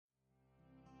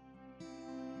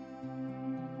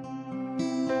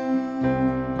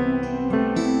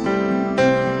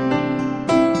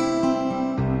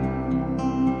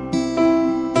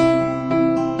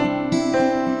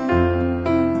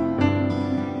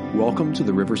Welcome to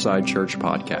the Riverside Church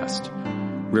podcast.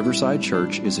 Riverside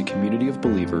Church is a community of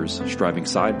believers striving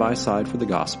side by side for the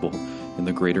gospel in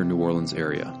the greater New Orleans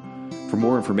area. For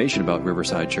more information about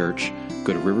Riverside Church,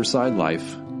 go to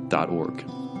riversidelife.org.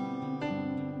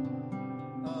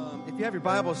 If you have your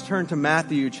Bibles, turn to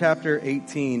Matthew chapter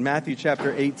 18. Matthew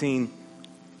chapter 18.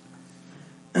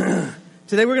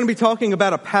 Today we're going to be talking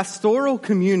about a pastoral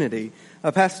community.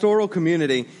 A pastoral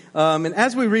community. And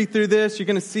as we read through this, you're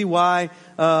going to see why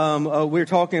we're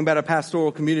talking about a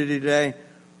pastoral community today.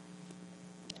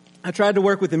 I tried to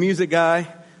work with the music guy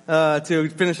to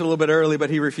finish a little bit early, but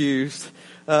he refused.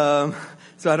 So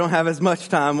I don't have as much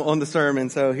time on the sermon.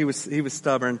 So he was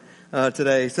stubborn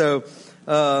today. So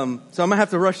I'm gonna have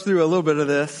to rush through a little bit of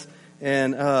this,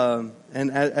 and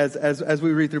as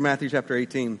we read through Matthew chapter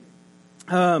 18.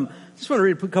 Just want to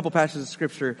read a couple passages of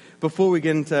scripture before we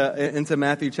get into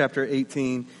Matthew chapter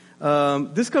 18.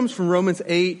 This comes from Romans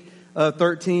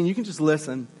 8:13. You can just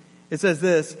listen. It says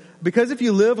this: because if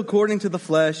you live according to the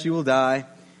flesh, you will die.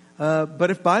 But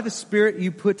if by the Spirit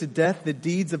you put to death the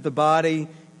deeds of the body,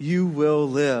 you will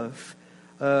live.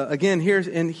 Again, here's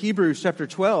in Hebrews chapter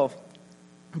 12,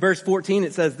 verse 14,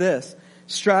 it says this: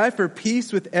 strive for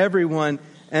peace with everyone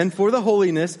and for the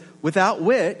holiness, without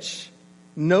which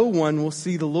no one will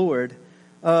see the Lord.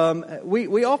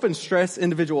 We often stress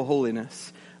individual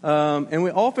holiness. And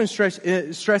we often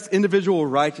stress individual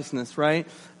righteousness, right?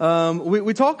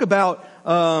 We talk about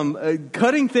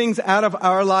cutting things out of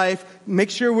our life, make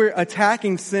sure we're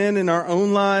attacking sin in our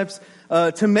own lives,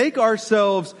 to make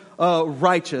ourselves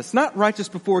righteous. Not righteous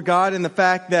before God in the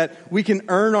fact that we can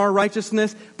earn our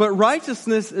righteousness, but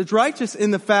righteousness is righteous in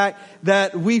the fact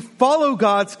that we follow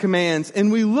God's commands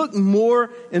and we look more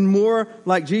and more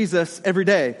like Jesus every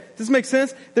day. Does this make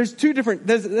sense? There's two different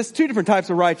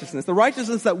types of righteousness. The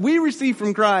righteousness that we receive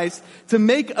from Christ to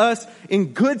make us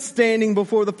in good standing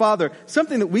before the Father,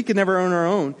 something that we could never earn our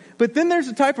own. But then there's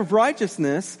a type of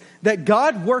righteousness that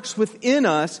God works within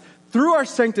us through our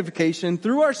sanctification,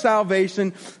 through our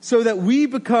salvation, so that we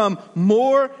become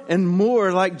more and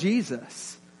more like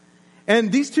Jesus. And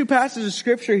these two passages of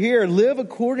scripture here live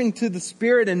according to the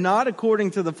Spirit and not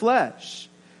according to the flesh,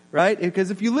 right?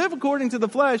 Because if you live according to the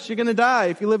flesh, you're going to die.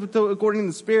 If you live according to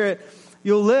the Spirit,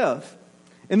 you'll live.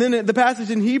 And then the passage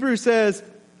in Hebrews says,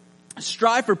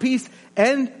 strive for peace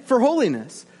and for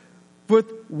holiness.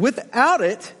 Without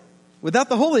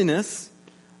the holiness,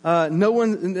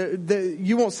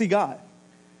 you won't see God,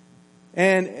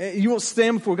 and you won't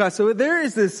stand before God. So there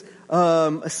is this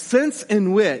sense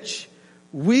in which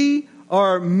we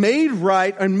are made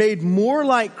right and made more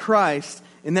like Christ,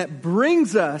 and that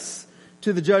brings us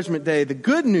to the judgment day. The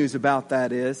good news about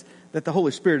that is that the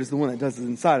Holy Spirit is the one that does it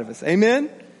inside of us. Amen?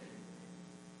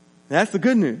 That's the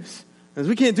good news, because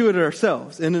we can't do it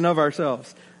ourselves, in and of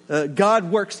ourselves.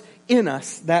 God works in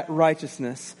us that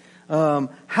righteousness.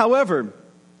 However,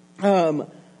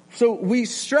 so we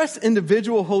stress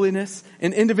individual holiness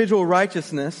and individual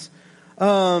righteousness,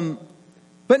 but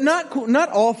not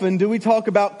often do we talk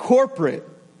about corporate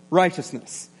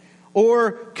righteousness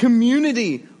or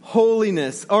community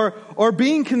holiness or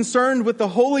being concerned with the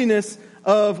holiness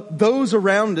of those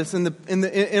around us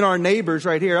in our neighbors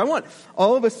right here. I want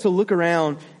all of us to look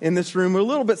around in this room. We're a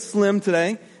little bit slim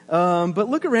today, but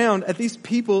look around at these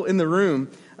people in the room.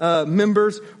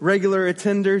 Members, regular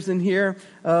attenders in here,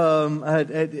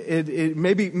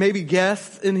 maybe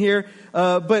guests in here.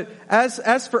 But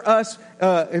as for us,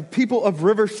 people of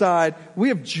Riverside, we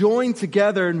have joined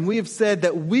together and we have said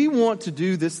that we want to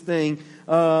do this thing,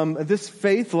 this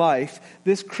faith life,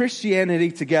 this Christianity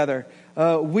together.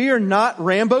 We are not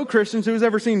Rambo Christians. Who's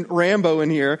ever seen Rambo in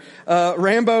here?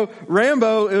 Rambo,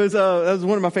 it was, that was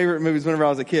one of my favorite movies whenever I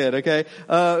was a kid, okay?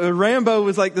 Rambo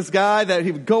was like this guy that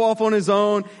he would go off on his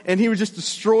own and he would just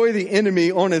destroy the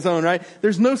enemy on his own, right?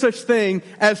 There's no such thing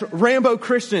as Rambo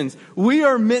Christians. We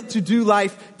are meant to do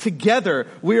life together.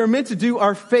 We are meant to do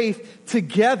our faith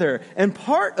together. And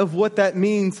part of what that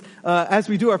means, as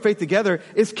we do our faith together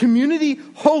is community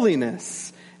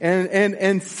holiness.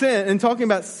 And sin, and talking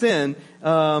about sin,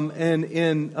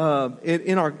 in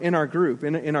our group.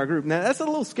 Now that's a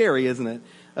little scary, isn't it?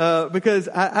 Because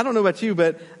I don't know about you,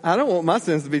 but I don't want my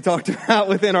sins to be talked about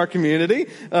within our community.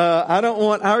 I don't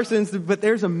want our sins but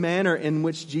there's a manner in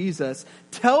which Jesus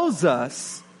tells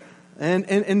us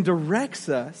and directs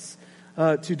us,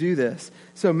 to do this.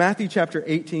 So Matthew chapter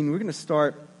 18, we're going to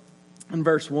start in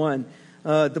verse 1.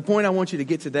 The point I want you to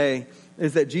get today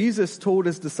is that Jesus told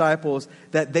his disciples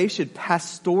that they should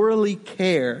pastorally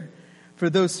care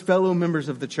for those fellow members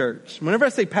of the church. Whenever I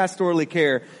say pastorally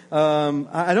care,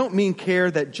 I don't mean care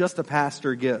that just a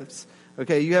pastor gives.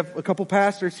 Okay, you have a couple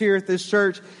pastors here at this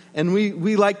church, and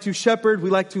we like to shepherd, we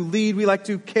like to lead, we like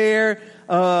to care,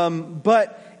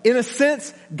 but in a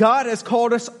sense, God has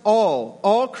called us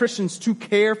all Christians, to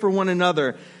care for one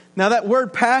another. Now that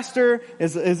word pastor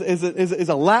is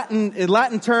a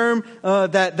Latin term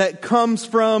that comes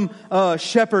from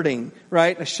shepherding,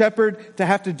 right? A shepherd to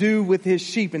have to do with his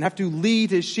sheep and have to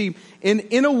lead his sheep.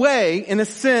 In a way, in a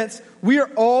sense, we are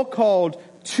all called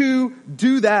to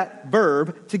do that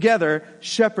verb together,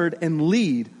 shepherd and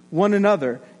lead one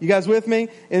another. You guys with me?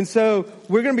 And so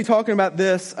we're going to be talking about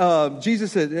this.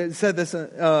 Jesus said this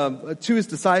to his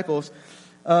disciples,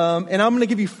 and I'm going to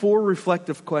give you 4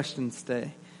 reflective questions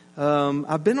today.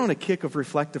 I've been on a kick of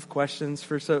reflective questions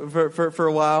for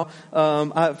a while.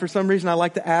 For some reason, I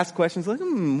like to ask questions like, well,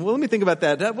 let me think about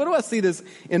that. What do I see this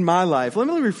in my life? Let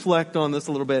me reflect on this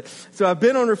a little bit. So I've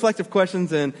been on reflective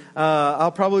questions, and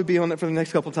I'll probably be on it for the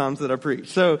next couple times that I preach.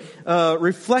 So 4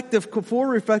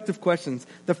 reflective questions.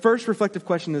 The first reflective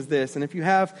question is this, and if you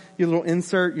have your little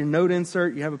insert, your note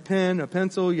insert, you have a pen, a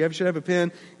pencil, should have a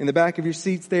pen in the back of your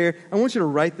seats there. I want you to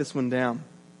write this one down.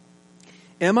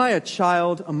 Am I a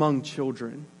child among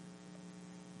children?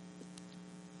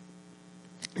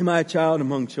 Am I a child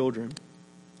among children?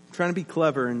 I'm trying to be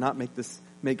clever and not make this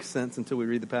make sense until we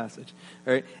read the passage.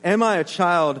 All right. Am I a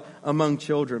child among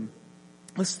children?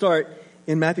 Let's start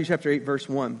in Matthew chapter 8, verse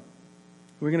 1.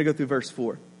 We're going to go through verse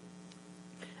 4.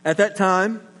 At that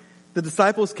time, the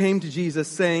disciples came to Jesus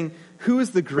saying, "Who is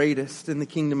the greatest in the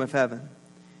kingdom of heaven?"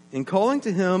 And calling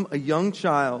to him a young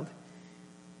child,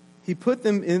 He put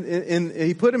him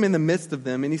in the midst of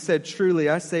them, and he said, "Truly,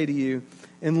 I say to you,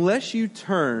 unless you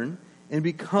turn and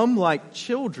become like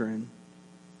children,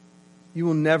 you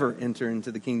will never enter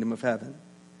into the kingdom of heaven.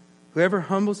 Whoever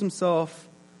humbles himself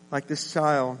like this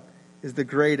child is the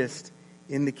greatest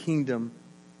in the kingdom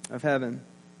of heaven."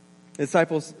 The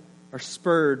disciples are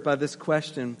spurred by this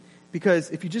question because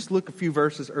if you just look a few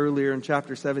verses earlier in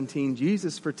chapter 17,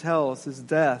 Jesus foretells his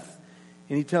death.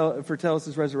 And he foretells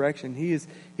his resurrection. He is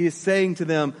saying to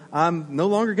them, "I'm no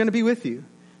longer going to be with you.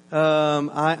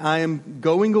 I am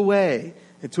going away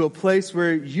to a place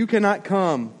where you cannot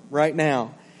come right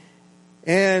now."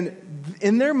 And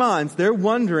in their minds, they're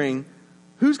wondering,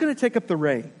 who's going to take up the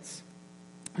reins?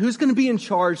 Who's going to be in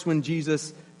charge when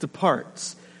Jesus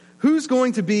departs? Who's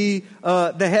going to be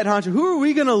the head honcho? Who are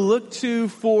we going to look to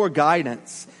for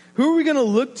guidance? Who are we going to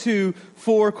look to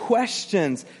for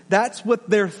questions? That's what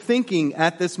they're thinking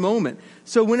at this moment.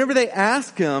 So whenever they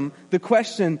ask him the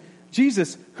question,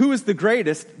 "Jesus, who is the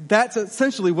greatest?" that's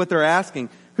essentially what they're asking.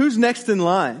 Who's next in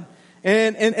line?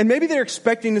 And maybe they're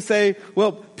expecting to say,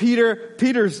 well,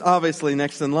 Peter's obviously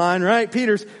next in line, right?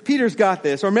 Peter's got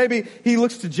this. Or maybe he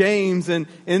looks to James and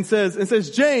says,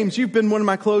 "James, you've been one of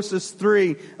my closest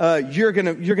 3. You're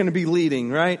gonna be leading,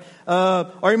 right?"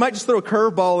 Or he might just throw a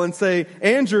curveball and say,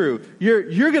 "Andrew,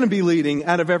 you're gonna be leading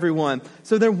out of everyone."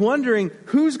 So they're wondering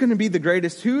who's gonna be the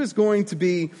greatest, who is going to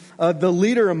be the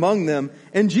leader among them.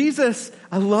 And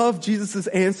I love Jesus'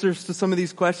 answers to some of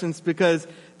these questions because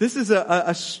this is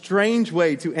a strange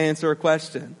way to answer a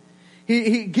question.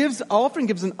 He often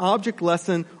gives an object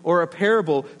lesson or a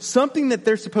parable, something that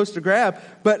they're supposed to grab,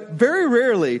 but very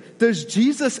rarely does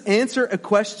Jesus answer a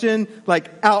question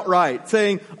like outright,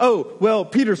 saying, "Oh, well,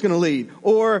 Peter's going to lead,"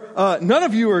 or "None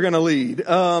of you are going to lead.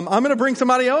 I'm going to bring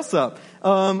somebody else up."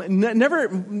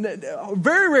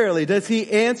 Very rarely does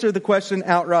he answer the question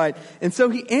outright. And so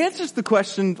he answers the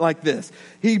question like this.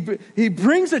 He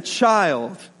brings a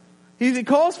child. He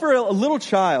calls for a little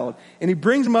child, and he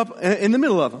brings him up in the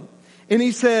middle of them. And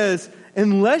he says,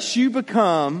 "Unless you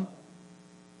become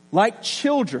like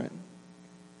children."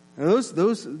 Now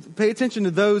those pay attention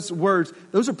to those words.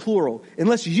 Those are plural.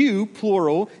 "Unless you,"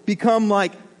 plural, "become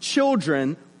like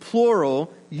children,"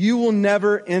 plural, "you will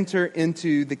never enter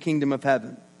into the kingdom of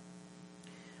heaven."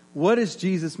 What does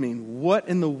Jesus mean? What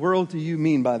in the world do you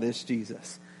mean by this,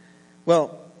 Jesus?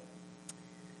 Well,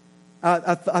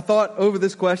 I thought over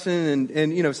this question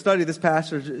and studied this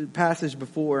passage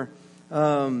before.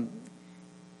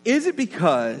 Is it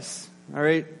because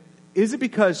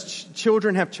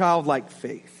children have childlike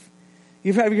faith?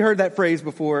 Have you heard that phrase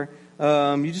before?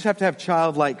 You just have to have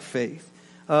childlike faith.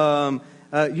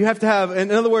 You have to have,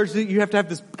 in other words, you have to have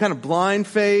this kind of blind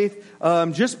faith.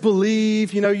 Just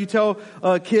believe. You tell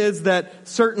kids that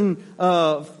certain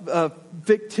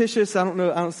fictitious, I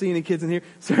don't see any kids in here,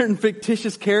 certain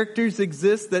fictitious characters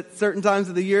exist at certain times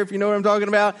of the year, if you know what I'm talking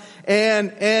about.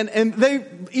 And they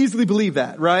easily believe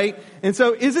that, right? And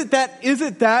so is it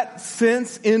that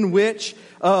sense in which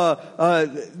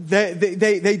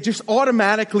they just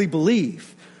automatically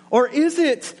believe? Or is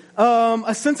it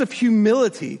a sense of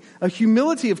humility, a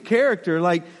humility of character.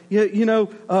 Like,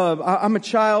 I'm a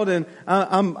child and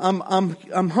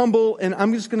I'm humble and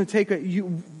I'm just going to take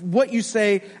what you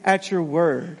say at your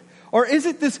word? Or is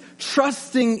it this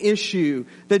trusting issue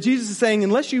that Jesus is saying,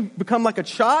 unless you become like a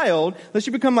child, unless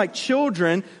you become like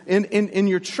children in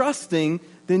your trusting,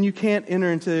 then you can't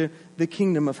enter into the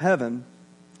kingdom of heaven.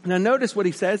 Now notice what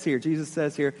he says here. Jesus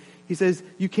says here, he says,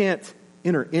 you can't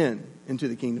enter into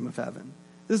the kingdom of heaven.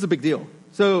 This is a big deal.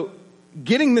 So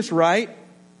getting this right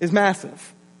is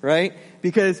massive, right?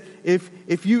 Because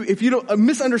if you don't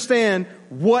misunderstand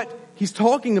what he's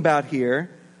talking about here,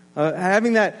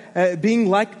 having that being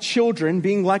like children,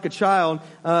 being like a child,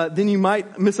 then you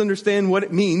might misunderstand what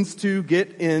it means to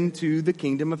get into the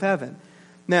kingdom of heaven.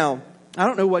 Now, I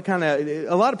don't know what kind of,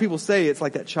 a lot of people say it's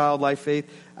like that childlike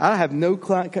faith. I have no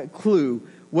clue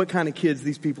what kind of kids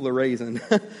these people are raising.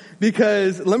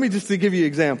 Because let me just to give you an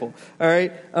example. All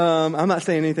right. I'm not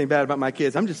saying anything bad about my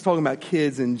kids. I'm just talking about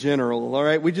kids in general. All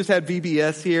right. We just had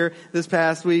VBS here this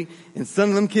past week, and some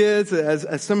of them kids,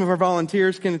 as some of our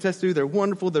volunteers can attest to, they're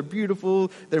wonderful. They're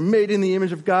beautiful. They're made in the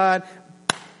image of God,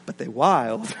 but they're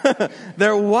wild.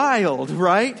 They're wild,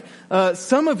 right?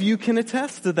 Some of you can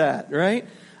attest to that, right?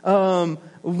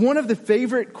 One of the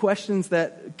favorite questions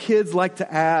that kids like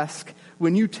to ask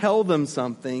when you tell them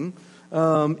something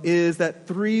is that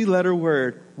 3-letter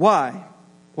word, why?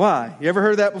 Why? You ever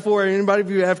heard that before? Anybody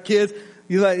of you have kids?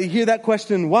 You hear that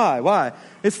question, why? Why?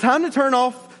 It's time to turn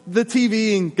off the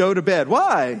TV and go to bed.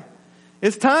 Why?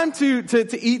 It's time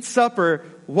to eat supper.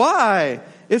 Why?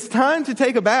 It's time to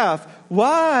take a bath.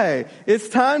 Why? It's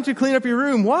time to clean up your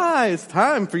room. Why? It's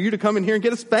time for you to come in here and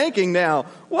get a spanking now.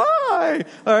 Why?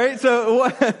 All right. So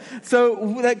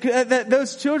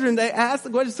those children, they ask the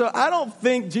question. So I don't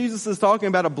think Jesus is talking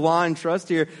about a blind trust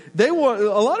here. A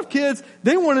lot of kids,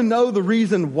 they want to know the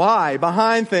reason why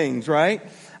behind things, right?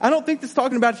 I don't think this is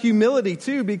talking about humility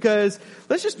too, because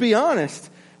let's just be honest.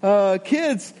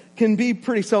 Kids can be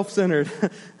pretty self-centered.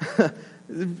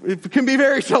 It can be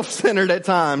very self-centered at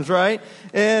times, right?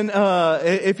 And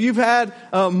if you've had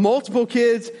multiple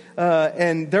kids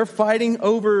and they're fighting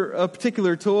over a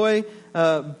particular toy,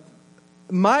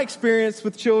 my experience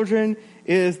with children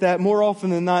is that more often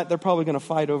than not, they're probably going to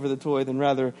fight over the toy than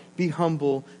rather be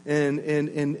humble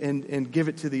and give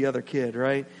it to the other kid,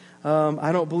 right?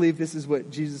 I don't believe this is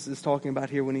what Jesus is talking about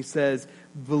here when he says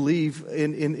believe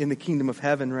in the kingdom of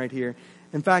heaven right here.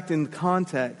 In fact, in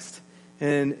context,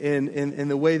 and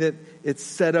the way that it's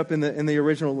set up in the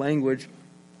original language,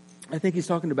 I think he's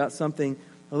talking about something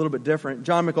a little bit different.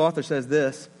 John MacArthur says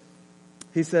this.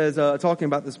 He says, talking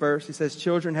about this verse, he says,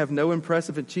 children have no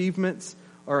impressive achievements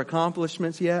or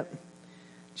accomplishments yet.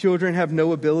 Children have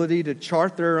no ability to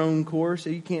chart their own course.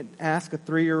 You can't ask a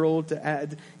 3-year-old to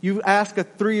add. You ask a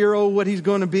 3-year-old what he's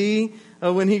going to be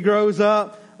when he grows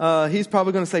up. He's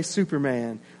probably going to say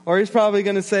Superman. Or he's probably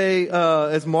going to say,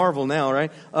 it's Marvel now,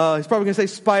 right? He's probably going to say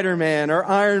Spider-Man or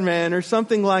Iron Man or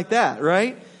something like that,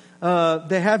 right?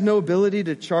 They have no ability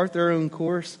to chart their own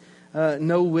course,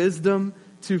 no wisdom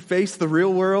to face the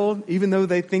real world, even though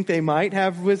they think they might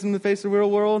have wisdom to face the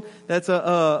real world. That's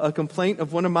a complaint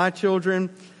of one of my children,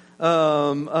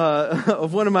 all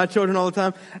the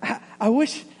time. I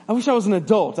wish I was an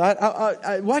adult.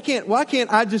 Why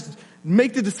can't I just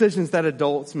make the decisions that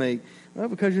adults make? Well,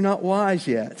 because you're not wise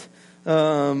yet.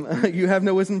 You have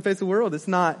no wisdom to face the world. It's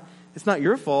not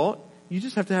your fault. You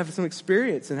just have to have some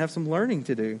experience and have some learning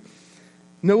to do.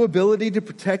 No ability to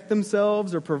protect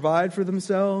themselves or provide for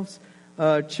themselves.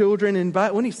 Children, and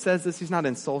when he says this, he's not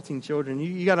insulting children.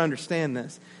 You got to understand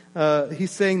this.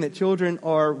 He's saying that children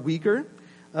are weaker.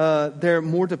 They're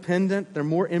more dependent. They're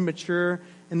more immature,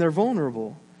 and they're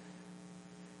vulnerable.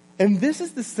 And this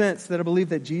is the sense that I believe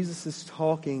that Jesus is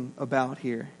talking about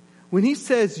here. When he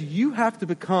says you have to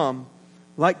become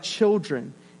like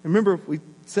children. Remember, we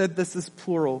said this is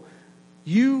plural.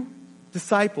 You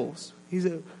disciples.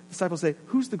 Disciples say,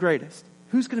 who's the greatest?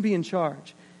 Who's going to be in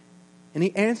charge? And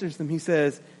he answers them. He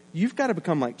says, you've got to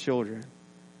become like children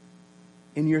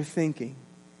in your thinking.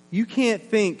 You can't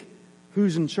think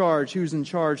who's in charge, who's in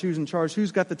charge, who's in charge,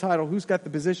 who's got the title, who's got the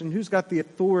position, who's got the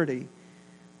authority.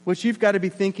 What you've got to be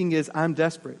thinking is, I'm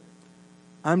desperate.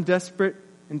 I'm desperate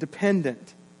and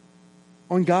dependent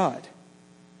on God.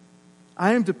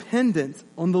 I am dependent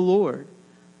on the Lord.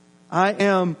 I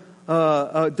am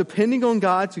depending on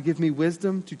God to give me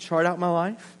wisdom to chart out my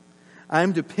life. I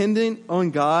am dependent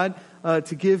on God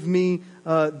to give me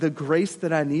the grace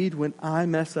that I need when I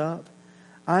mess up.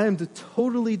 I am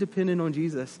totally dependent on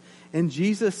Jesus. And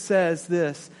Jesus says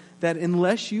this, that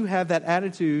unless you have that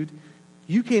attitude,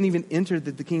 you can't even enter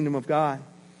the kingdom of God.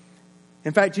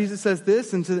 In fact, Jesus says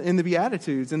this in the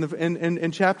Beatitudes.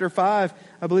 In chapter 5,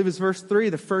 I believe it's verse 3,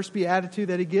 the first Beatitude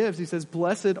that he gives. He says,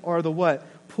 blessed are the what?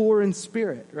 Poor in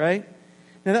spirit, right?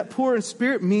 Now that poor in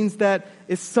spirit means that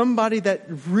it's somebody that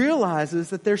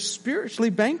realizes that they're spiritually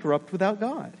bankrupt without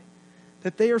God.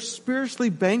 That they are spiritually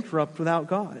bankrupt without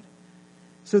God.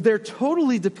 So they're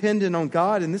totally dependent on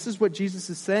God. And this is what Jesus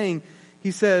is saying.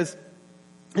 He says,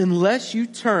 unless you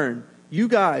turn, you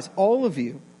guys, all of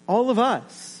you, all of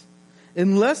us,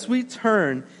 unless we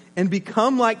turn and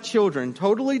become like children,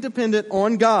 totally dependent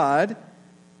on God,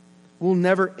 we'll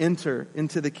never enter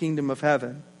into the kingdom of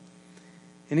heaven.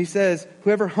 And he says,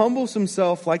 whoever humbles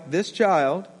himself like this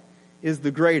child is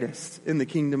the greatest in the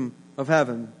kingdom of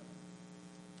heaven.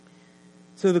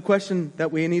 So the question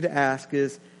that we need to ask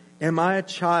is, am I a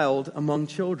child among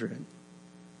children?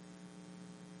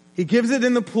 He gives it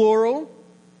in the plural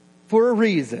for a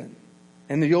reason.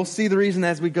 And you'll see the reason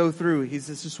as we go through. It's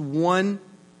just one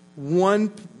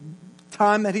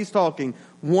time that he's talking,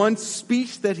 one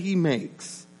speech that he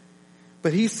makes.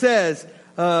 But he says,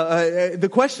 the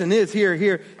question is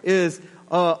here is,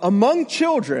 among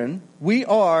children, we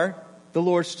are the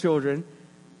Lord's children.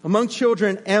 Among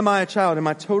children, am I a child? Am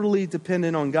I totally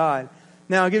dependent on God?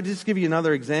 Now, I'll just give you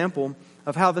another example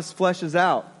of how this fleshes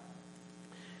out.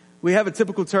 We have a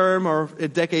typical term, or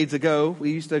decades ago,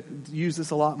 we used to use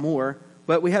this a lot more,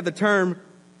 but we had the term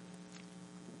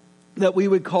that we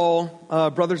would call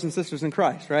brothers and sisters in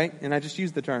Christ, right? And I just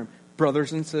used the term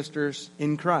brothers and sisters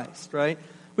in Christ, right?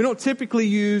 We don't typically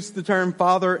use the term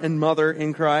father and mother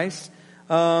in Christ.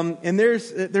 And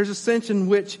there's a sense in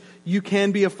which you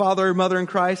can be a father or mother in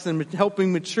Christ and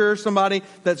helping mature somebody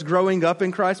that's growing up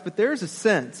in Christ. But there's a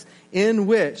sense in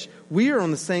which we are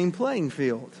on the same playing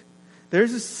field.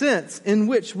 There's a sense in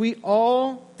which we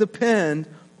all depend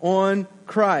on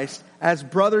Christ as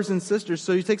brothers and sisters.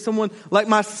 So you take someone like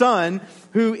my son,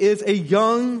 who is a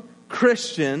young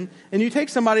Christian, and you take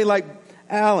somebody like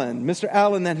Alan, Mr.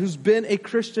 Allen, who's been a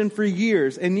Christian for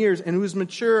years and years and who's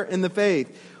mature in the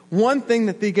faith. One thing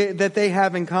that they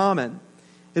have in common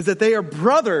is that they are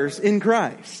brothers in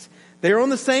Christ. They are on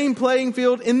the same playing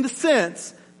field in the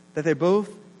sense that they both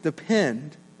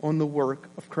depend on the work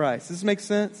of Christ. Does this make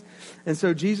sense? And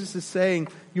so Jesus is saying,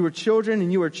 you are children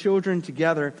and you are children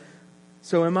together.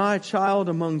 So am I a child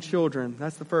among children?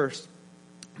 That's the first.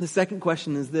 The second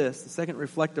question is this. The second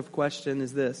reflective question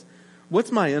is this.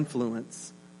 What's my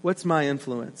influence? What's my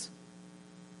influence?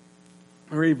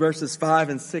 I'll read verses 5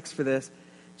 and 6 for this.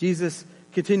 Jesus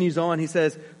continues on. He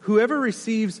says, whoever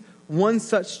receives one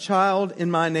such child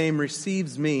in my name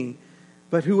receives me.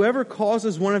 But whoever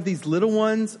causes one of these little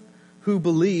ones who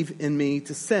believe in me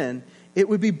to sin, it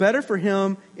would be better for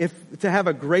him to have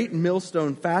a great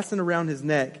millstone fastened around his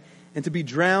neck and to be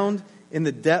drowned in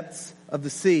the depths of the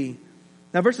sea.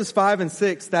 Now, verses 5 and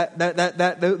 6,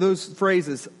 those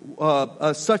phrases,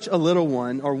 such a little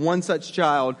one, or one such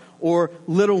child, or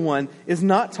little one, is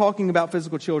not talking about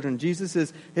physical children. Jesus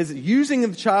is using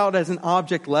the child as an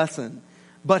object lesson,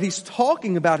 but he's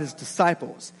talking about his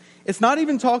disciples. It's not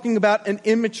even talking about an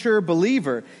immature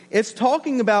believer. It's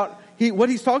talking about, what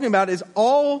he's talking about is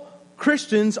all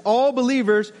Christians, all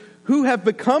believers who have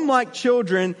become like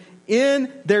children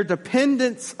in their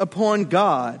dependence upon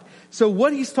God. So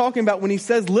what he's talking about when he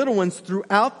says little ones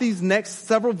throughout these next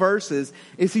several verses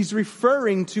is he's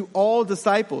referring to all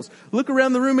disciples. Look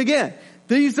around the room again.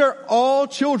 These are all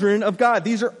children of God.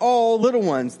 These are all little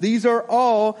ones. These are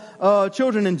all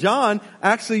children. And John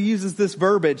actually uses this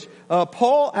verbiage.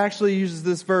 Paul actually uses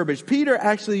this verbiage. Peter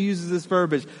actually uses this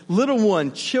verbiage. Little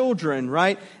one, children,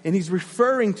 right? And he's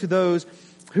referring to those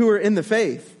who are in the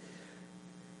faith.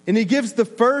 And he gives the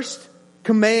first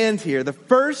command here, the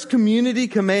first community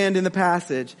command in the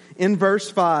passage in verse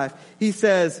 5. He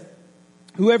says,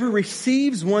 whoever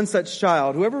receives one such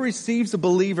child, whoever receives a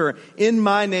believer in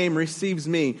my name receives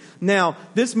me. Now,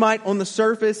 this might on the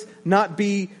surface not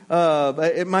be,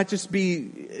 it might just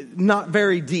be not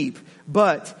very deep,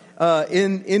 but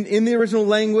in the original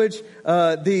language,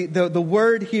 the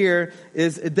word here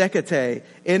is dekate,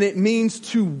 and it means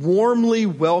to warmly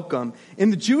welcome.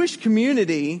 In the Jewish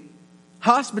community,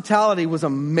 hospitality was a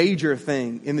major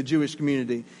thing in the Jewish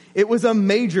community. It was a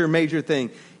major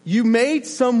thing. You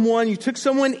took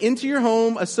someone into your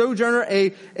home, a sojourner,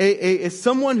 a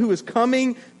someone who was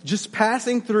coming, just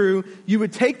passing through. You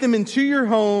would take them into your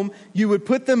home. You would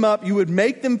put them up. You would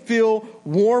make them feel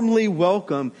warmly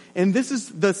welcome. And this is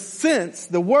the sense,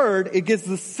 the word, it gives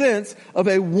the sense of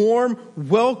a warm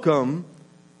welcome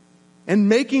and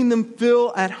making them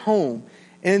feel at home.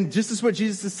 And just as what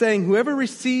Jesus is saying, whoever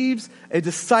receives a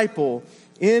disciple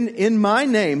in my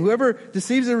name, whoever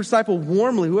deceives a disciple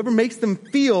warmly, whoever makes them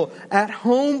feel at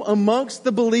home amongst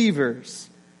the believers,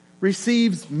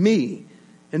 receives me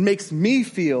and makes me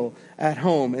feel at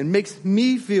home and makes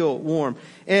me feel warm.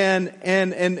 And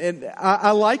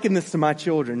I liken this to my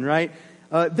children, right?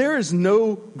 There is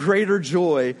no greater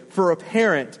joy for a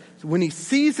parent when he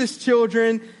sees his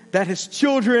children, that his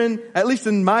children, at least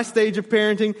in my stage of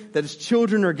parenting, that his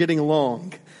children are getting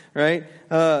along, right?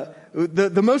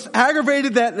 The most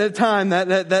aggravated time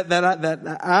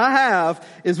that I have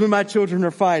is when my children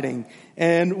are fighting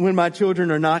and when my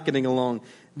children are not getting along.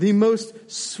 The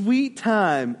most sweet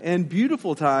time and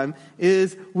beautiful time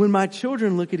is when my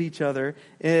children look at each other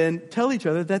and tell each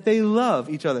other that they love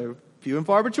each other. Few and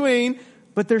far between,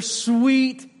 but they're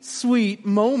sweet, sweet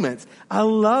moments. I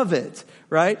love it,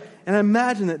 right? And I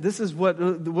imagine that this is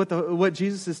what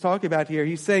Jesus is talking about here.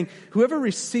 He's saying, whoever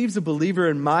receives a believer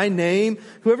in my name,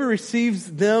 whoever receives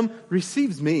them,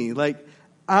 receives me. Like,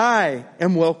 I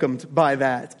am welcomed by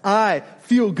that. I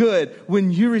feel good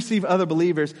when you receive other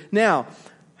believers. Now,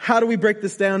 how do we break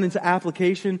this down into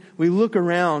application? We look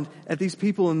around at these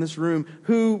people in this room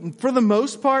who, for the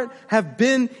most part, have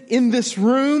been in this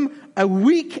room a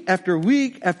week after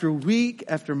week after week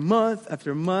after month,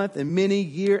 and many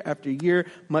year after year,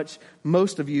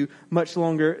 most of you, much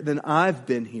longer than I've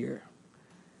been here.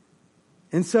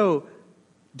 And so,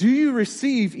 do you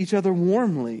receive each other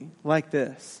warmly like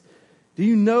this? Do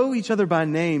you know each other by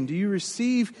name? Do you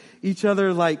receive each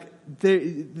other like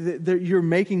you're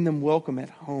making them welcome at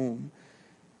home?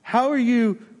 How are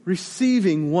you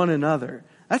receiving one another?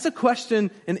 That's a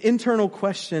question, an internal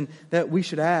question that we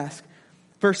should ask.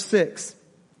 Verse 6.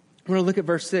 We're going to look at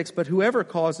verse 6. But whoever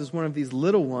causes one of these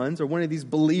little ones, or one of these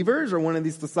believers, or one of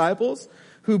these disciples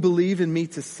who believe in me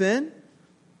to sin,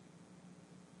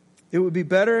 it would be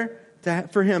better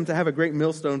for him to have a great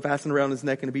millstone fastened around his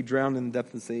neck and to be drowned in the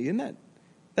depth of the sea.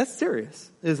 That's serious,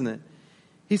 isn't it?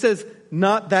 He says,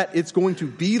 not that it's going to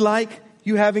be like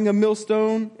you having a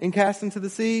millstone and cast into the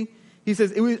sea. He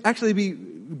says it would actually be,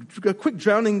 a quick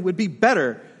drowning would be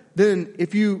better than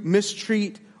if you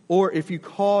mistreat or if you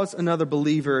cause another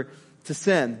believer to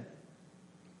sin.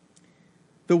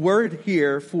 The word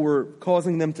here for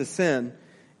causing them to sin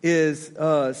is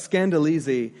scandalize,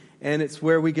 and it's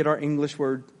where we get our English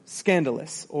word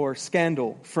scandalous or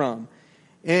scandal from.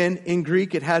 And in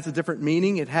Greek, it has a different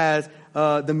meaning. It has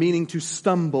the meaning to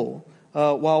stumble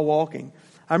while walking.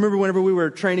 I remember whenever we were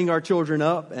training our children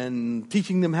up and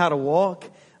teaching them how to walk,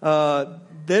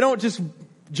 they don't just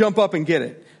jump up and get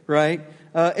it, right?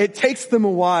 It takes them a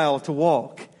while to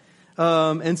walk.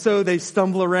 And so they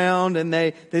stumble around and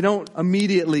they don't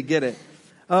immediately get it.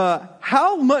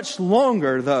 How much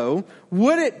longer, though,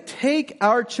 would it take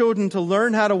our children to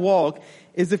learn how to walk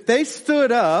is if they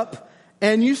stood up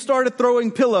and you started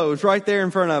throwing pillows right there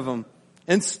in front of them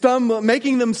and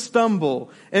making them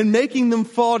stumble and making them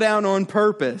fall down on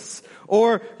purpose.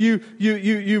 Or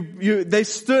they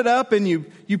stood up and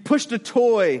you pushed a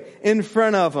toy in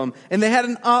front of them and they had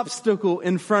an obstacle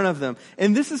in front of them.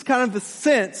 And this is kind of the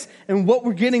sense and what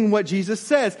we're getting what Jesus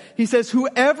says. He says,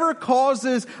 whoever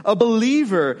causes a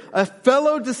believer, a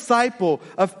fellow disciple,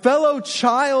 a fellow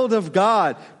child of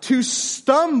God to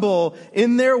stumble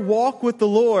in their walk with the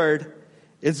Lord,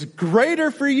 it's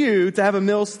greater for you to have a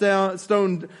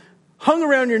millstone hung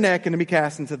around your neck and to be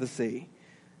cast into the sea.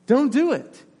 Don't do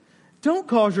it. Don't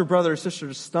cause your brother or sister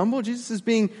to stumble. Jesus is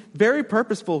being very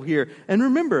purposeful here. And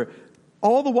remember,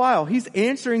 all the while, he's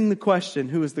answering the question,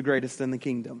 who is the greatest in the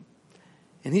kingdom?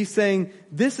 And he's saying,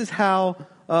 this is how,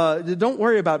 don't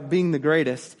worry about being the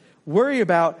greatest. Worry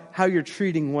about how you're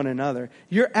treating one another.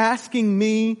 You're asking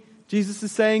me, Jesus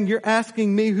is saying, you're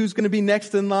asking me who's going to be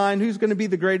next in line, who's going to be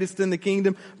the greatest in the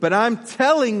kingdom. But I'm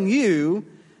telling you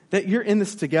that you're in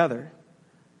this together.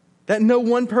 That no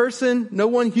one person, no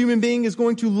one human being is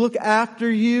going to look after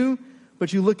you,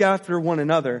 but you look after one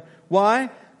another. Why?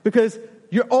 Because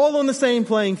you're all on the same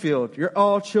playing field. You're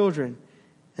all children.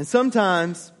 And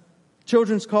sometimes a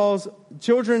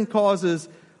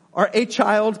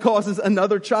child causes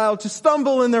another child to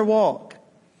stumble in their walk.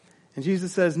 And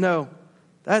Jesus says, no,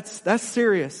 that's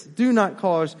serious. Do not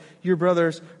cause your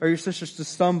brothers or your sisters to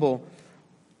stumble.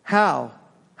 How?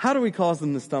 How do we cause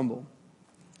them to stumble?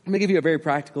 Let me give you a very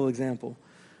practical example.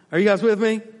 Are you guys with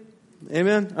me?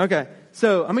 Amen? Okay.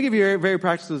 So I'm going to give you a very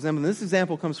practical example. This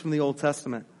example comes from the Old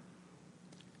Testament.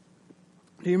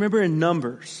 Do you remember in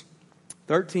Numbers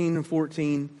 13 and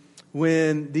 14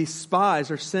 when these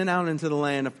spies are sent out into the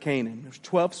land of Canaan? There's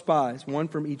 12 spies, one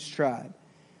from each tribe.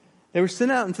 They were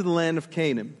sent out into the land of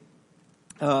Canaan.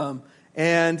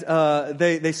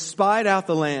 They spied out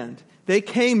the land. They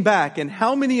came back, and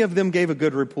how many of them gave a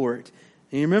good report?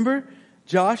 And you remember?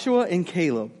 Joshua and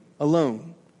Caleb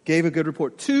alone gave a good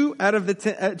report. 2 out of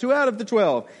the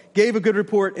 12 gave a good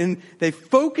report, and they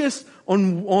focused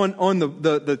on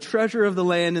the treasure of the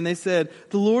land, and they said,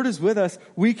 the Lord is with us.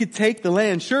 We could take the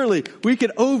land. Surely we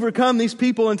could overcome these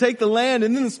people and take the land,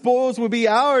 and then the spoils would be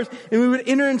ours, and we would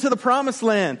enter into the promised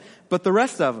land. But the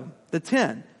rest of them, the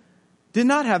 10, did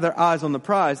not have their eyes on the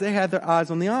prize. They had their eyes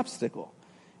on the obstacle.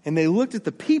 And they looked at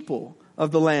the people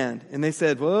of the land, and they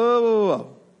said,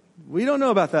 whoa. We don't know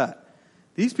about that.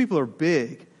 These people are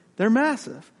big. They're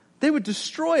massive. They would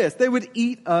destroy us. They would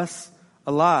eat us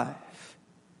alive.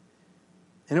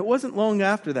 And it wasn't long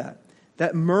after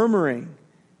that murmuring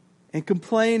and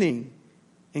complaining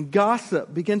and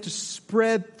gossip began to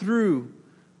spread through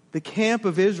the camp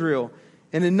of Israel.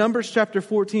 And in Numbers chapter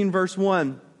 14, verses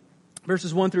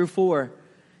 1 through 4,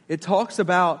 it talks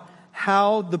about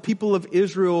how the people of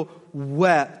Israel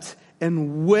wept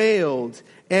and wailed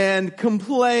and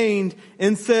complained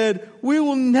and said, we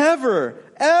will never,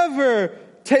 ever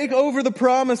take over the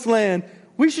promised land.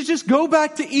 We should just go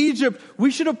back to Egypt.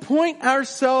 We should appoint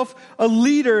ourselves a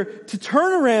leader to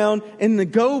turn around and to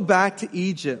go back to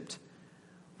Egypt.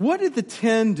 What did the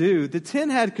 10 do? The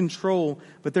 10 had control,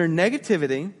 but their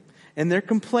negativity and their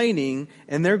complaining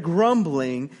and their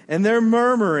grumbling and their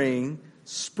murmuring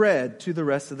spread to the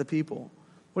rest of the people.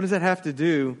 What does that have to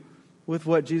do with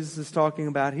what Jesus is talking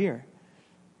about here?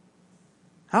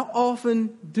 How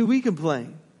often do we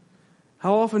complain?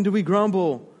 How often do we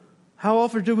grumble? How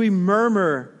often do we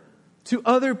murmur to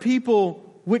other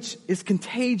people, which is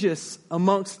contagious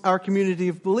amongst our community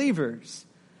of believers?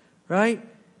 Right?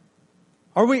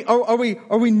 Are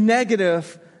we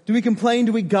negative? Do we complain?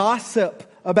 Do we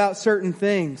gossip about certain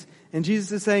things? And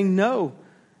Jesus is saying, no.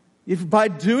 If by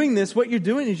doing this, what you're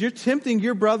doing is you're tempting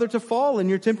your brother to fall and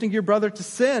you're tempting your brother to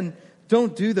sin.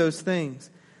 Don't do those things.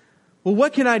 Well,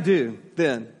 what can I do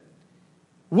then?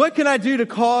 What can I do to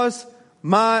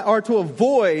to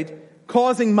avoid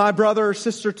causing my brother or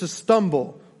sister to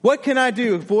stumble? What can I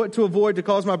do to avoid to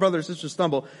cause my brother or sister to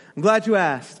stumble? I'm glad you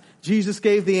asked. Jesus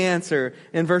gave the answer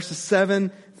in verses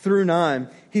 7 through 9.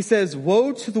 He says,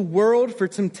 woe to the world for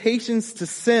temptations to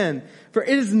sin, for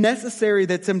it is necessary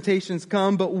that temptations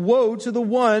come, but woe to the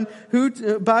one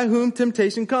by whom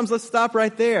temptation comes. Let's stop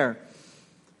right there.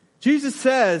 Jesus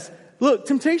says, look,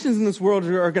 temptations in this world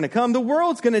are going to come. The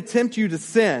world's going to tempt you to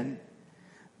sin.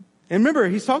 And remember,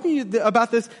 he's talking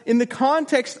about this in the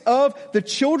context of the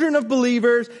children of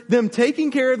believers, them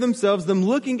taking care of themselves, them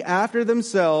looking after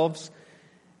themselves.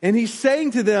 And he's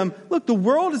saying to them, look, the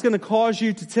world is going to cause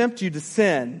you to tempt you to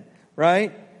sin,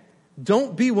 right?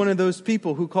 Don't be one of those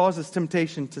people who causes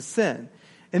temptation to sin.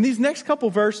 And these next couple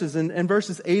verses, in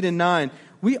verses 8 and 9,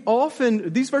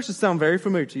 these verses sound very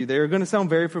familiar to you. They are going to sound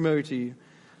very familiar to you.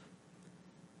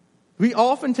 We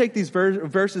often take these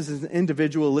verses as an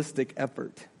individualistic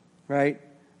effort, right?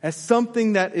 As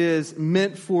something that is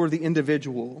meant for the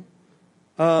individual,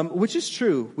 which is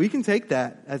true. We can take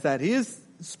that as that. Jesus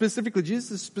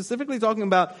is specifically talking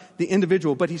about the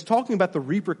individual, but he's talking about the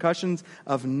repercussions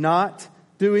of not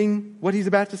doing what he's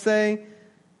about to say.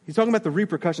 He's talking about the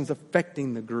repercussions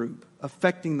affecting the group,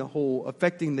 affecting the whole,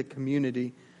 affecting the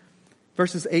community.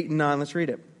 Verses 8 and 9, let's read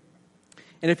it.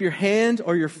 And if your hand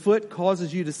or your foot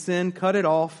causes you to sin, cut it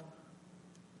off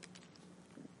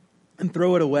and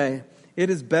throw it away.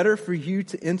 It is better for you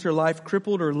to enter life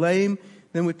crippled or lame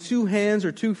than with 2 hands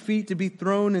or 2 feet to be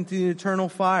thrown into the eternal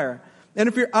fire. And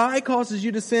if your eye causes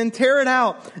you to sin, tear it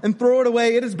out and throw it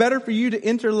away. It is better for you to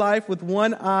enter life with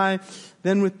 1 eye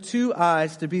than with 2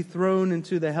 eyes to be thrown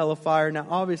into the hell of fire. Now,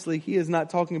 obviously, he is not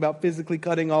talking about physically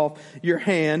cutting off your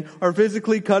hand or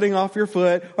physically cutting off your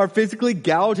foot or physically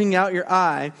gouging out your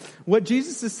eye. What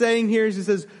Jesus is saying here is he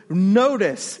says,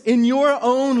 notice in your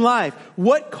own life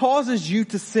what causes you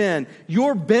to sin,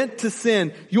 your bent to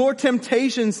sin, your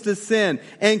temptations to sin,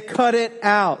 and cut it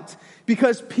out.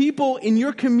 Because people in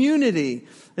your community,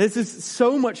 this is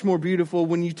so much more beautiful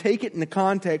when you take it in the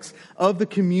context of the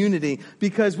community.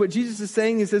 Because what Jesus is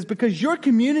saying is, because your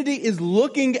community is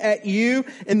looking at you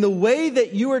in the way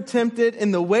that you are tempted,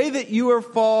 in the way that you are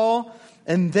fall,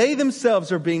 and they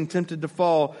themselves are being tempted to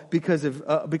fall because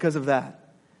of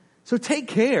that. So take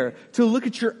care to look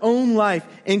at your own life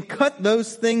and cut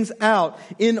those things out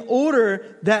in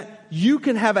order that you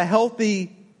can have a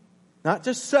healthy, not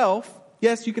just self.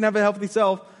 Yes, you can have a healthy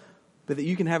self, but that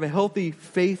you can have a healthy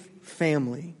faith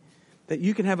family, that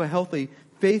you can have a healthy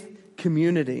faith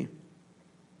community.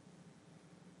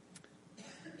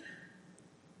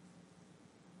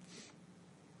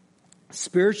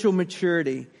 Spiritual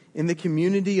maturity in the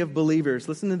community of believers.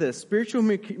 Listen to this. Spiritual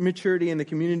maturity in the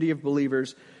community of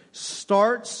believers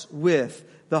starts with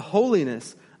the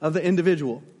holiness of the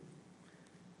individual.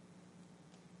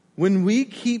 When we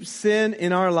keep sin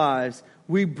in our lives,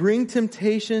 we bring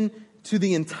temptation to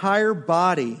the entire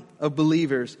body of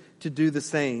believers to do the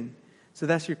same. So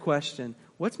that's your question.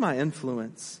 What's my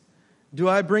influence? Do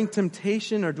I bring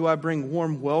temptation or do I bring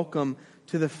warm welcome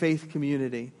to the faith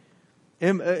community?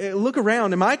 Look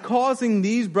around. Am I causing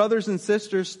these brothers and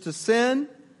sisters to sin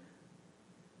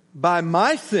by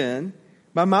my sin,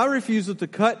 by my refusal to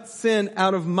cut sin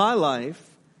out of my life?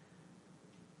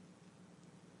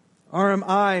 Or am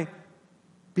I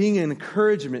being an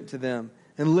encouragement to them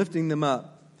and lifting them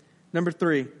up? Number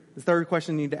 3, the third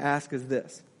question you need to ask is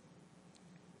this.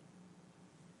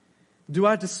 Do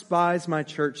I despise my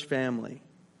church family?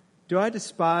 Do I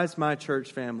despise my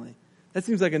church family? That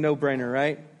seems like a no-brainer,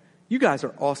 right? You guys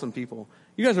are awesome people.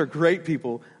 You guys are great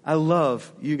people. I love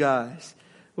you guys.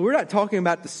 But we're not talking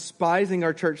about despising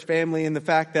our church family and the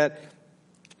fact that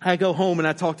I go home and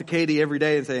I talk to Katie every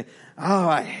day and say, oh,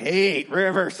 I hate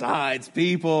Riverside's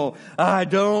people. I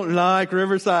don't like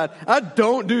Riverside. I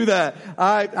don't do that.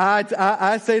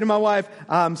 I say to my wife,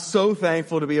 I'm so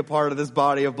thankful to be a part of this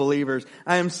body of believers.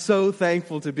 I am so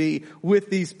thankful to be with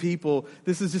these people.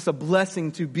 This is just a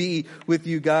blessing to be with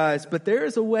you guys. But there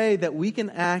is a way that we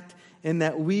can act and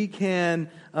that we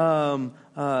can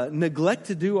neglect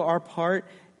to do our part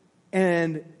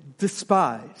and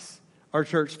despise our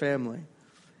church family.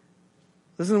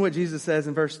 Listen to what Jesus says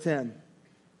in verse 10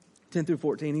 through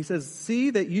 14. He says,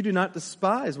 see that you do not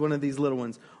despise one of these little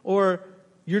ones, or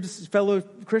your fellow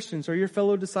Christians, or your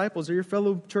fellow disciples, or your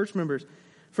fellow church members.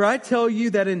 For I tell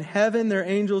you that in heaven their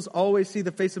angels always see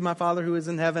the face of my Father who is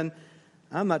in heaven.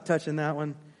 I'm not touching that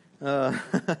one.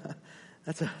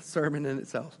 That's a sermon in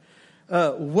itself.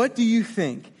 What do you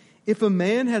think? If a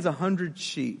man has 100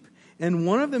 sheep, and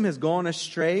one of them has gone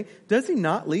astray, does he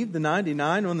not leave the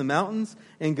 99 on the mountains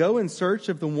and go in search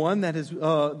of the one that has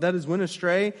went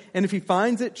astray? And if he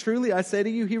finds it, truly I say to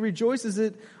you, he rejoices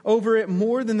over it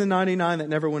more than the 99 that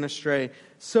never went astray.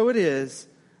 So it is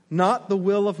not the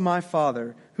will of my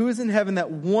Father who is in heaven that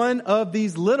one of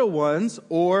these little ones,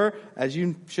 or as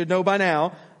you should know by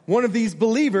now, one of these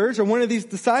believers or one of these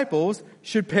disciples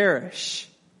should perish.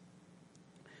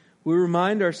 We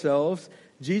remind ourselves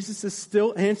Jesus is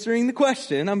still answering the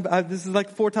question. This is like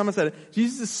the fourth time I said it.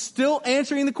 Jesus is still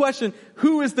answering the question,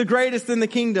 who is the greatest in the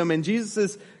kingdom? And Jesus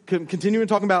is continuing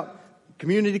talking about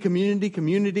community, community,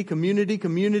 community, community,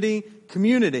 community,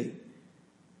 community.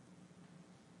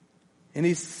 And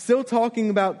he's still talking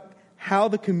about how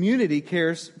the community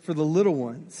cares for the little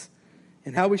ones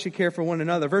and how we should care for one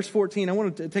another. Verse 14, I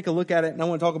want to take a look at it and I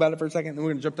want to talk about it for a second, and then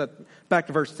we're going to jump back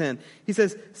to verse 10. He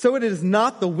says, so it is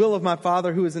not the will of my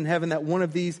Father who is in heaven that one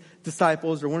of these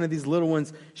disciples or one of these little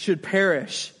ones should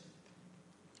perish.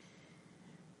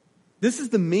 This is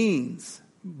the means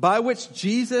by which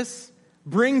Jesus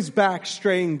brings back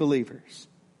straying believers.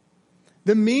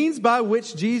 The means by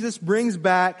which Jesus brings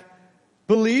back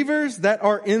believers that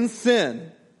are in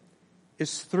sin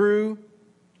is through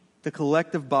the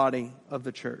collective body of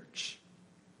the church.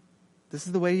 This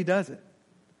is the way he does it.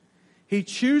 He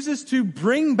chooses to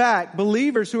bring back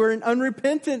believers who are in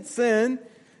unrepentant sin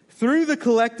through the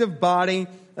collective body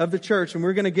of the church. And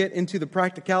we're going to get into the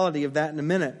practicality of that in a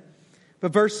minute.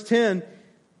 But verse 10,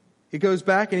 he goes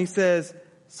back and he says,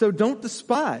 so don't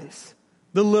despise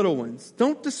the little ones.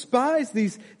 Don't despise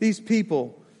these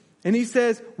people. And he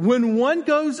says, when one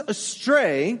goes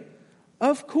astray,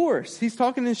 of course, he's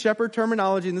talking in shepherd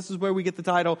terminology, and this is where we get the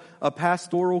title, a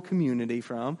pastoral community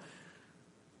from.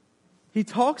 He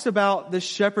talks about this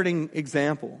shepherding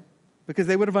example because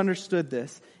they would have understood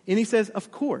this. And he says,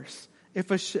 of course,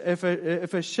 if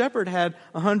a shepherd had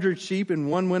 100 sheep and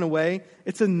one went away,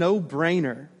 it's a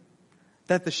no-brainer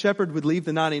that the shepherd would leave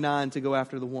the 99 to go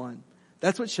after the one.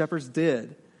 That's what shepherds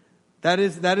did. That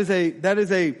is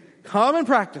a common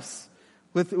practice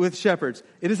with shepherds.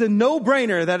 It is a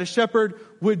no-brainer that a shepherd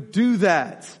would do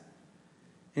that.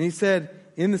 And he said,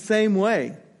 in the same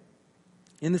way,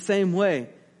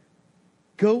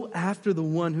 go after the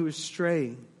one who is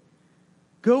straying.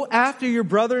 Go after your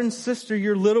brother and sister,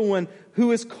 your little one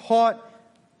who is caught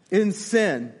in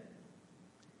sin.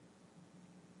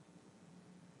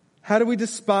 How do we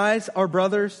despise our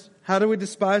brothers? How do we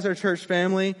despise our church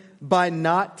family? By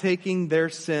not taking their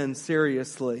sin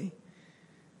seriously.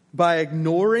 By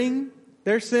ignoring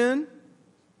their sin.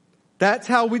 That's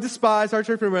how we despise our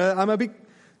church family. I'm going to be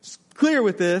clear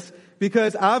with this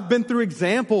because I've been through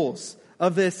examples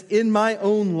of this in my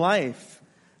own life.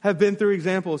 Have been through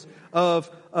examples of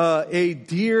a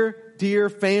dear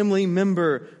family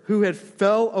member who had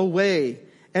fell away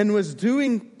and was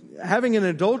having an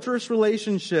adulterous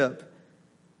relationship.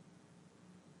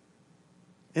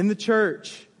 in the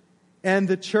church, and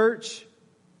the church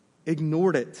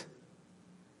ignored it.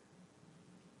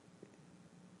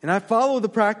 And I follow the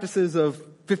practices of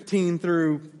 15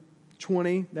 through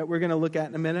 20 that we're going to look at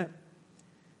in a minute,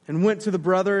 and went to the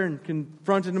brother and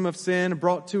confronted him of sin and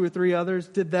brought 2 or 3 others,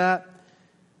 did that.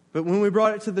 But when we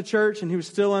brought it to the church and he was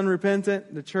still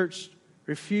unrepentant, the church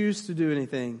refused to do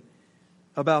anything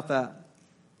about that.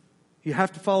 You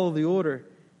have to follow the order.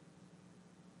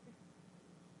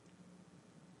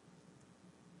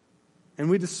 And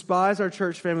we despise our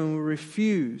church family and we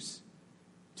refuse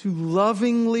to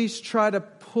lovingly try to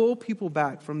pull people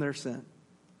back from their sin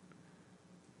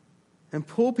and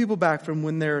pull people back from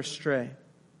when they're astray.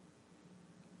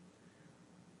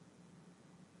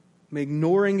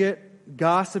 Ignoring it,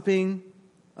 gossiping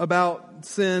about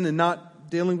sin and not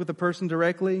dealing with the person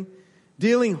directly,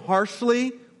 dealing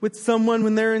harshly with someone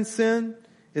when they're in sin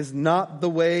is not the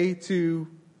way to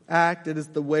act. It is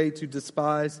the way to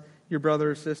despise your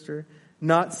brother or sister.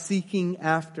 Not seeking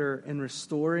after and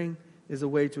restoring is a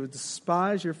way to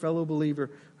despise your fellow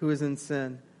believer who is in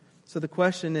sin. So the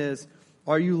question is,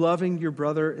 are you loving your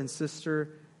brother and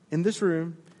sister in this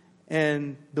room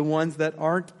and the ones that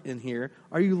aren't in here?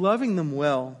 Are you loving them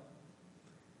well?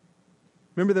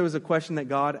 Remember, there was a question that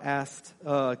God asked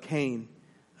Cain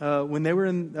when they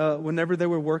were whenever they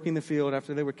were working the field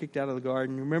after they were kicked out of the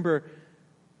garden. Remember,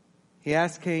 he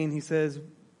asked Cain. He says,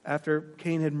 after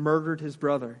Cain had murdered his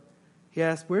brother, he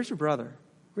asked, "Where's your brother?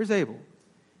 Where's Abel?"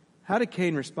 How did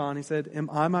Cain respond? He said, "Am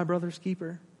I my brother's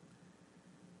keeper?"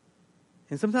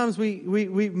 And sometimes we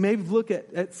may look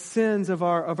at sins of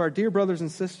our dear brothers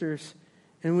and sisters,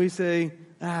 and we say,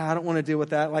 I don't want to deal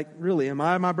with that. Like, really, am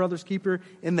I my brother's keeper?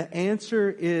 And the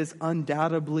answer is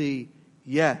undoubtedly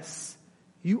yes.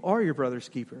 You are your brother's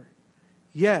keeper.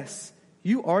 Yes,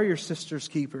 you are your sister's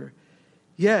keeper.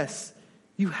 Yes,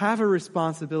 you have a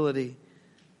responsibility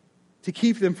to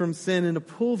keep them from sin and to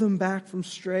pull them back from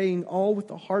straying, all with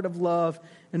the heart of love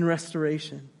and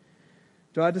restoration.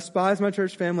 Do I despise my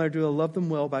church family, or do I love them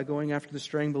well by going after the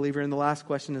straying believer? And the last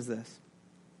question is this.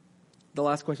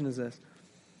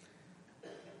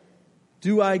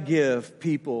 Do I give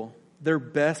people their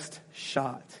best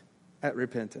shot at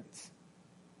repentance?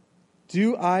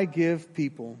 Do I give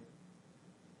people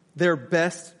their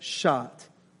best shot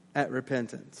at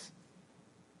repentance?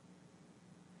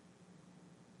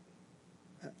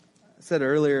 I said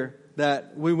earlier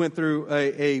that we went through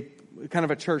a kind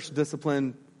of a church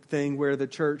discipline thing where the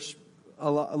church,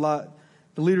 the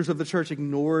leaders of the church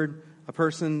ignored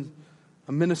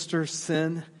a minister's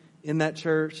sin in that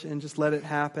church and just let it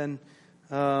happen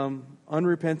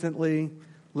unrepentantly,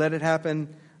 let it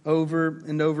happen over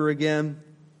and over again.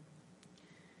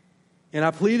 And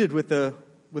I pleaded with the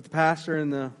pastor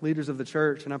and the leaders of the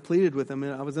church, and I pleaded with them,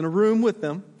 and I was in a room with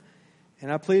them, and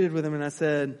I pleaded with them, and I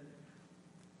said,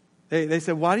 they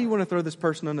said, "Why do you want to throw this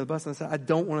person under the bus?" And I said, "I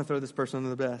don't want to throw this person under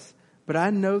the bus. But I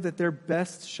know that their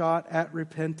best shot at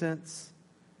repentance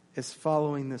is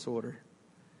following this order."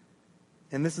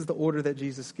 And this is the order that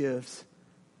Jesus gives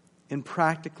in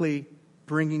practically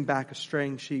bringing back a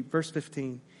straying sheep. Verse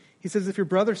 15, he says, "If your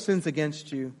brother sins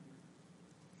against you,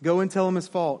 go and tell him his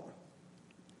fault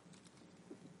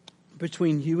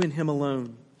between you and him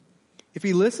alone. If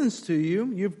he listens to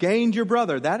you, you've gained your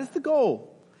brother." That is the goal.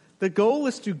 The goal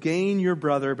is to gain your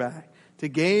brother back, to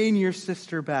gain your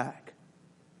sister back.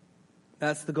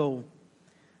 That's the goal.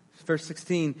 Verse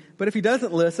 16, "But if he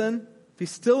doesn't listen, if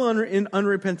he's still in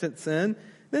unrepentant sin,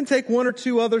 then take 1 or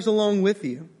 2 others along with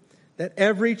you, that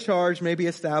every charge may be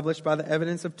established by the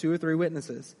evidence of 2 or 3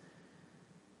 witnesses."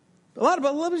 Let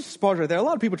me just pause right there. A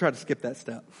lot of people try to skip that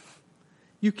step.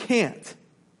 You can't.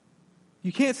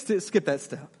 You can't skip that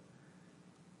step.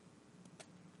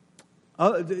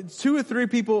 2 or 3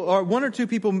 people, or 1 or 2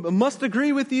 people must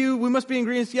agree with you. We must be in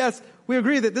agreement. Yes, we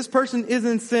agree that this person is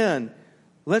in sin.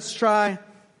 Let's try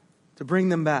to bring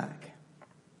them back.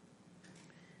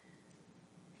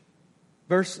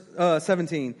 Verse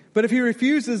 17. "But if he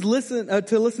refuses to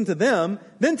listen to them,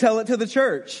 then tell it to the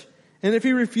church. And if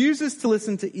he refuses to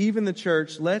listen to even the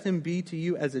church, let him be to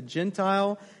you as a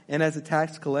Gentile and as a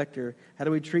tax collector." How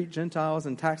do we treat Gentiles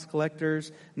and tax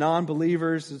collectors,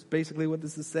 non-believers, is basically what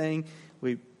this is saying.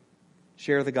 We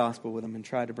share the gospel with them and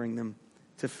try to bring them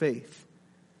to faith.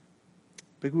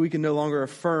 But we can no longer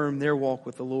affirm their walk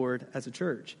with the Lord as a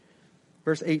church.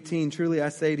 Verse 18, "Truly I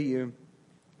say to you,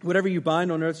 whatever you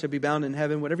bind on earth shall be bound in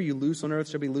heaven. Whatever you loose on earth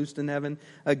shall be loosed in heaven.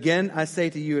 Again, I say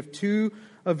to you, if 2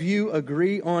 of you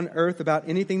agree on earth about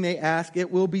anything they ask, it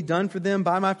will be done for them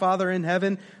by my Father in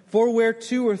heaven. For where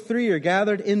 2 or 3 are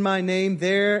gathered in my name,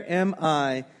 there am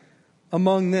I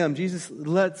among them. Jesus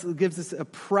gives us a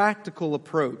practical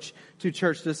approach to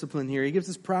church discipline here. He gives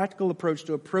us practical approach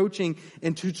to approaching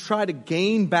and to try to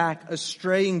gain back a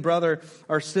straying brother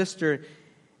or sister.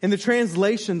 In the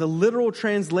translation, the literal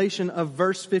translation of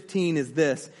verse 15 is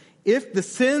this: if the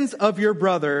sins of your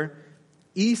brother,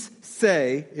 eis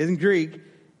se, in Greek,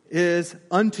 is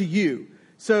unto you.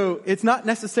 So it's not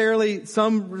necessarily,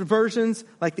 some versions,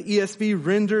 like the ESV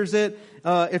renders it,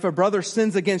 if a brother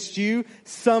sins against you.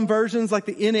 Some versions, like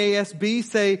the NASB,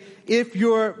 say, if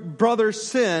your brother's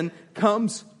sin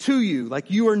comes to you, like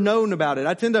you are known about it.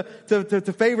 I tend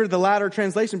to favor the latter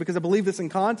translation because I believe this in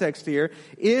context here.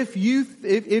 If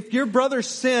your brother's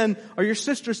sin or your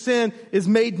sister's sin is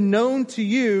made known to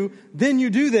you, then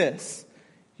you do this.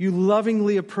 You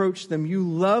lovingly approach them. You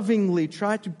lovingly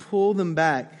try to pull them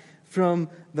back from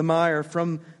the mire,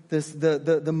 from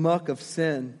the muck of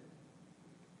sin.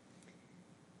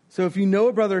 So if you know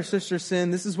a brother or sister sin,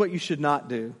 this is what you should not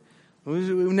do. We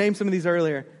named some of these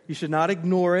earlier. You should not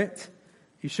ignore it.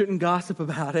 You shouldn't gossip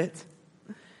about it.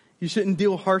 You shouldn't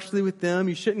deal harshly with them.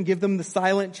 You shouldn't give them the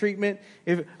silent treatment.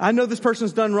 If I know this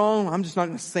person's done wrong, I'm just not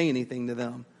going to say anything to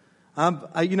them. I'm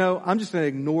just going to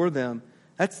ignore them.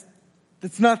 That's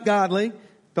not godly.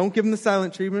 Don't give them the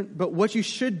silent treatment. But what you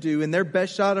should do, and their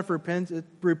best shot of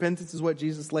repentance is what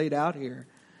Jesus laid out here.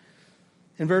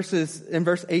 In verse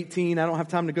 18, I don't have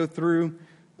time to go through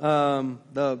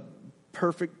the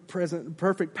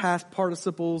perfect past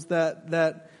participles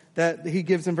that he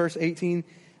gives in verse 18.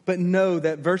 But know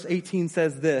that verse 18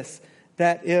 says this,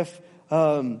 that if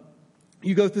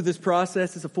you go through this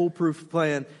process, it's a foolproof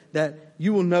plan, that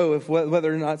you will know if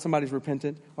whether or not somebody's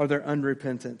repentant or they're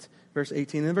unrepentant. Verse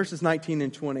 18. And verses 19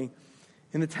 and 20.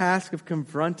 In the task of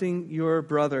confronting your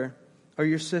brother or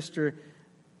your sister,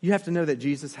 you have to know that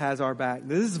Jesus has our back.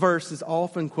 This verse is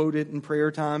often quoted in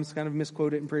prayer times, kind of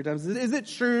misquoted in prayer times. Is it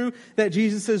true that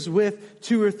Jesus is with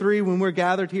two or three when we're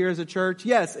gathered here as a church?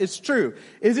 Yes, it's true.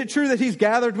 Is it true that he's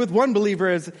gathered with one believer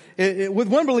in a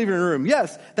room?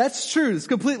 Yes, that's true. It's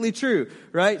completely true,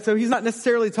 right? So he's not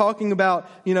necessarily talking about,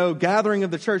 gathering of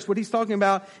the church. What he's talking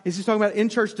about is he's talking about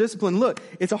in-church discipline. Look,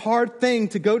 it's a hard thing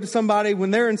to go to somebody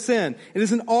when they're in sin. It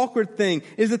is an awkward thing.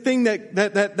 It is a thing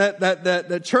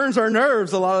that churns our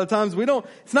nerves a lot of the times.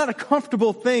 It's not a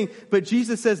comfortable thing, but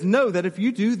Jesus says, no, that if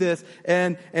you do this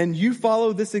and you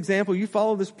follow this example, you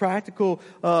follow this practical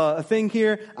thing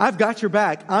here, I've got your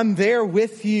back. I'm there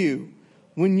with you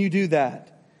when you do that.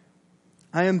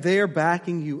 I am there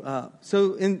backing you up.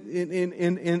 So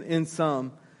in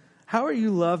sum, how are you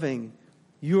loving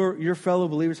your fellow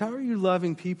believers? How are you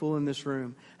loving people in this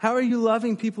room? How are you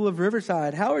loving people of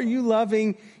Riverside? How are you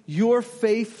loving your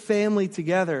faith family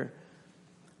together?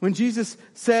 When Jesus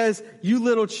says, you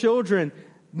little children,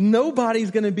 not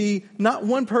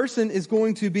one person is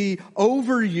going to be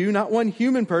over you, not one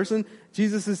human person.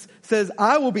 Jesus says,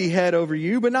 I will be head over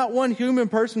you, but not one human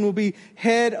person will be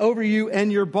head over you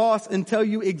and your boss and tell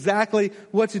you exactly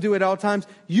what to do at all times.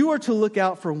 You are to look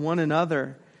out for one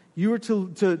another. You are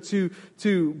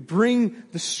to bring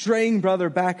the straying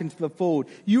brother back into the fold.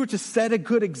 You are to set a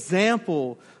good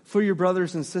example for your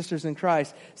brothers and sisters in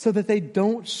Christ so that they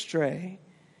don't stray.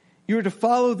 You are to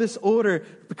follow this order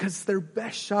because it's their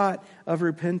best shot of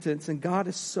repentance. And God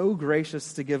is so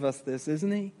gracious to give us this,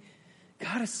 isn't he?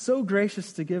 God is so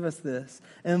gracious to give us this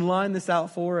and line this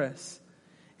out for us.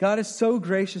 God is so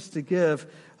gracious to give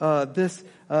this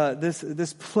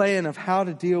plan of how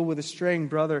to deal with a straying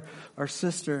brother or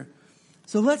sister.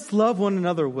 So let's love one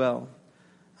another well.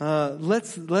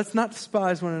 Let's not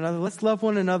despise one another. Let's love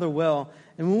one another well.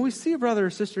 And when we see a brother or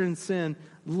sister in sin,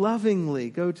 lovingly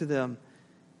go to them.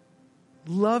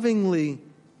 Lovingly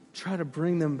try to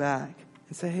bring them back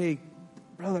and say, hey,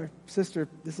 brother, sister,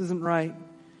 this isn't right.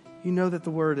 You know that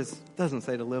the word doesn't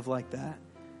say to live like that.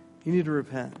 You need to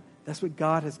repent. That's what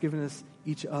God has given us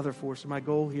each other for. So my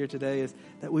goal here today is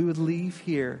that we would leave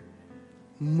here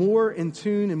more in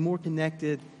tune and more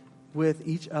connected with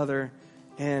each other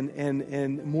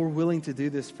and more willing to do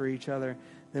this for each other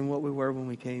than what we were when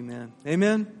we came in.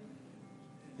 Amen?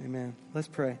 Amen. Let's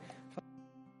pray.